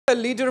The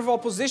leader of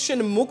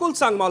opposition, Mukul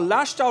Sangma,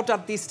 lashed out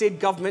at the state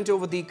government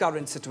over the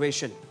current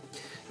situation.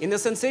 In a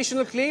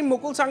sensational claim,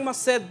 Mukul Sangma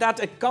said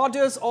that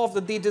cadres of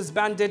the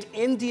disbanded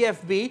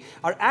NDFB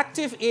are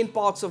active in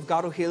parts of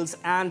Garo Hills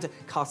and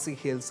Khasi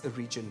Hills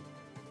region.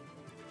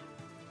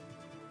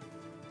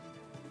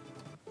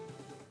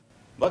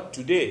 But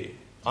today,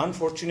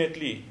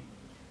 unfortunately,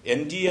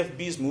 NDFB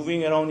is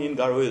moving around in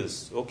Garo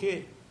Hills,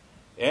 okay,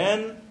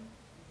 and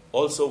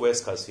also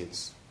West Khasi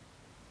Hills.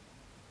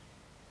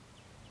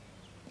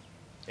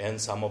 And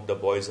some of the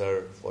boys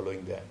are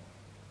following them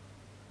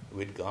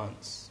with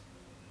guns,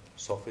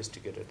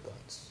 sophisticated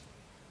guns.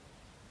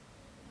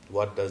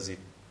 What does it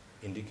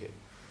indicate?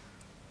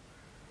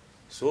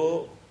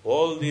 So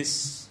all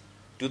this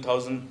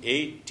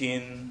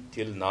 2018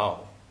 till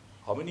now,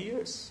 how many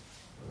years?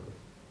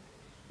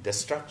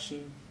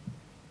 Destruction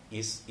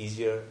is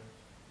easier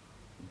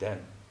than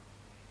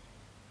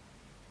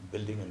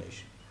building a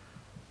nation,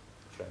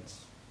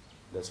 friends.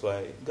 That's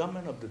why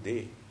government of the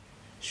day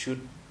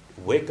should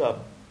wake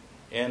up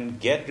and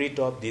get rid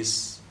of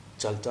this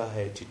chalta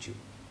hai attitude.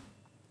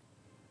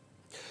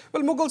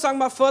 Well, Mukul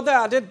Sangma further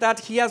added that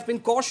he has been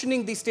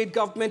cautioning the state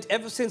government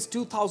ever since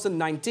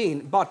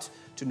 2019, but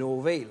to no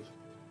avail.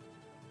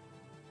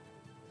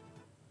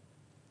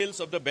 Details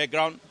of the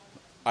background,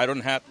 I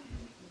don't have.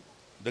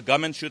 The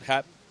government should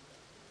have.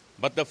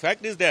 But the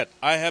fact is that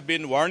I have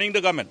been warning the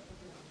government.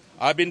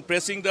 I've been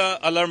pressing the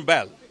alarm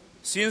bell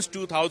since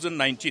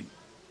 2019.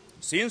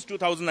 Since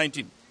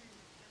 2019.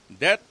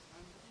 That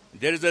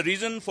there is a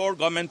reason for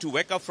government to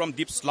wake up from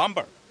deep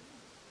slumber.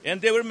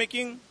 And they were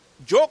making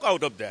joke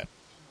out of that.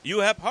 You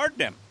have heard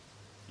them.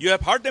 You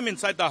have heard them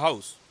inside the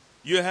house.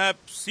 You have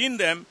seen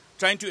them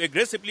trying to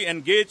aggressively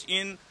engage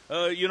in,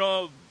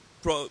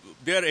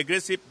 their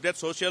aggressive, that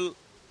social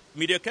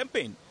media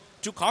campaign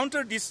to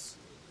counter these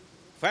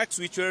facts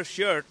which were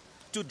shared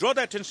to draw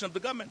the attention of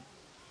the government.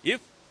 If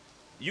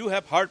you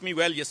have heard me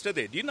well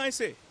yesterday, didn't I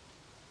say?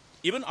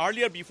 Even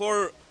earlier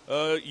before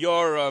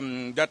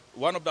that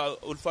one of the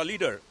Ulfa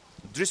leader,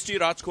 Drishti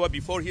Rajkhowa,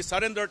 before he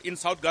surrendered in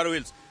South Garo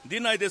Hills,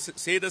 didn't I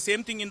say the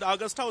same thing in the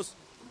August House,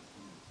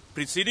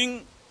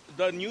 preceding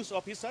the news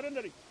of his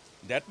surrendering?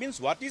 That means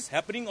what is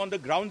happening on the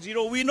ground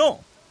zero, we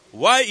know.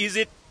 Why is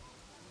it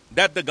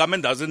that the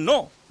government doesn't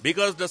know?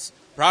 Because the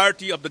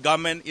priority of the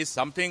government is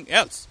something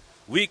else.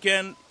 We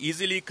can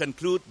easily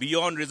conclude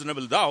beyond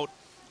reasonable doubt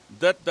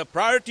that the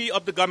priority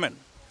of the government,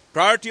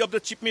 priority of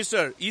the Chief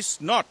Minister is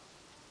not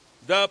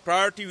the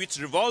priority which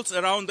revolves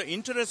around the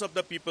interests of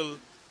the people,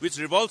 which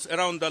revolves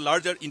around the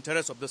larger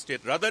interests of the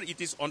state. Rather,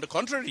 it is on the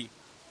contrary.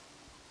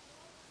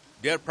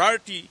 Their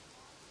priority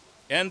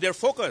and their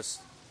focus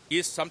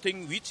is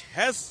something which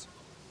has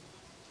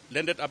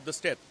landed up the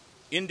state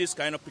in this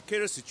kind of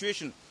precarious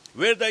situation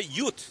where the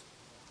youth,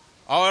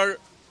 our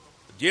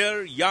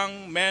dear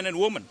young men and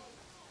women,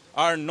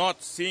 are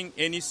not seeing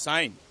any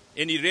sign,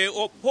 any ray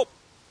of hope.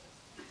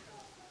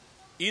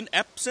 In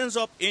absence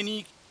of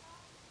any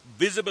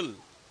visible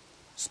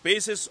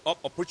spaces of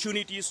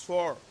opportunities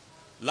for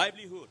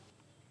livelihood.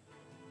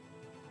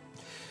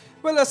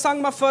 Well,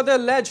 Sangma further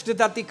alleged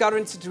that the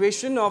current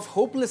situation of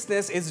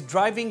hopelessness is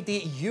driving the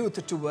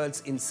youth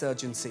towards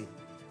insurgency.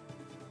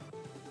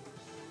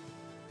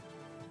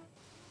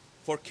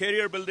 For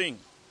career building,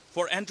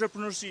 for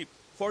entrepreneurship,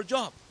 for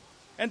job.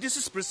 And this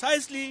is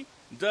precisely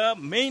the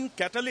main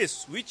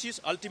catalyst which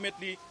is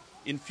ultimately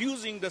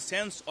infusing the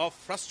sense of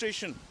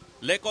frustration,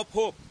 lack of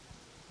hope,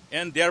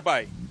 and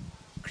thereby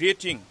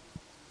creating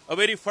a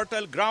very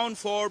fertile ground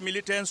for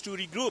militants to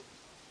regroup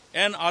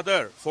and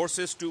other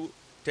forces to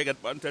take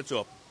advantage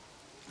of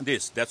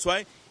this. That's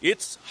why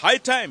it's high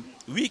time.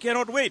 We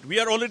cannot wait. We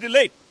are already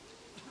late.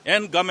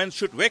 And government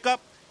should wake up,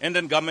 and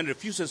then government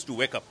refuses to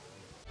wake up.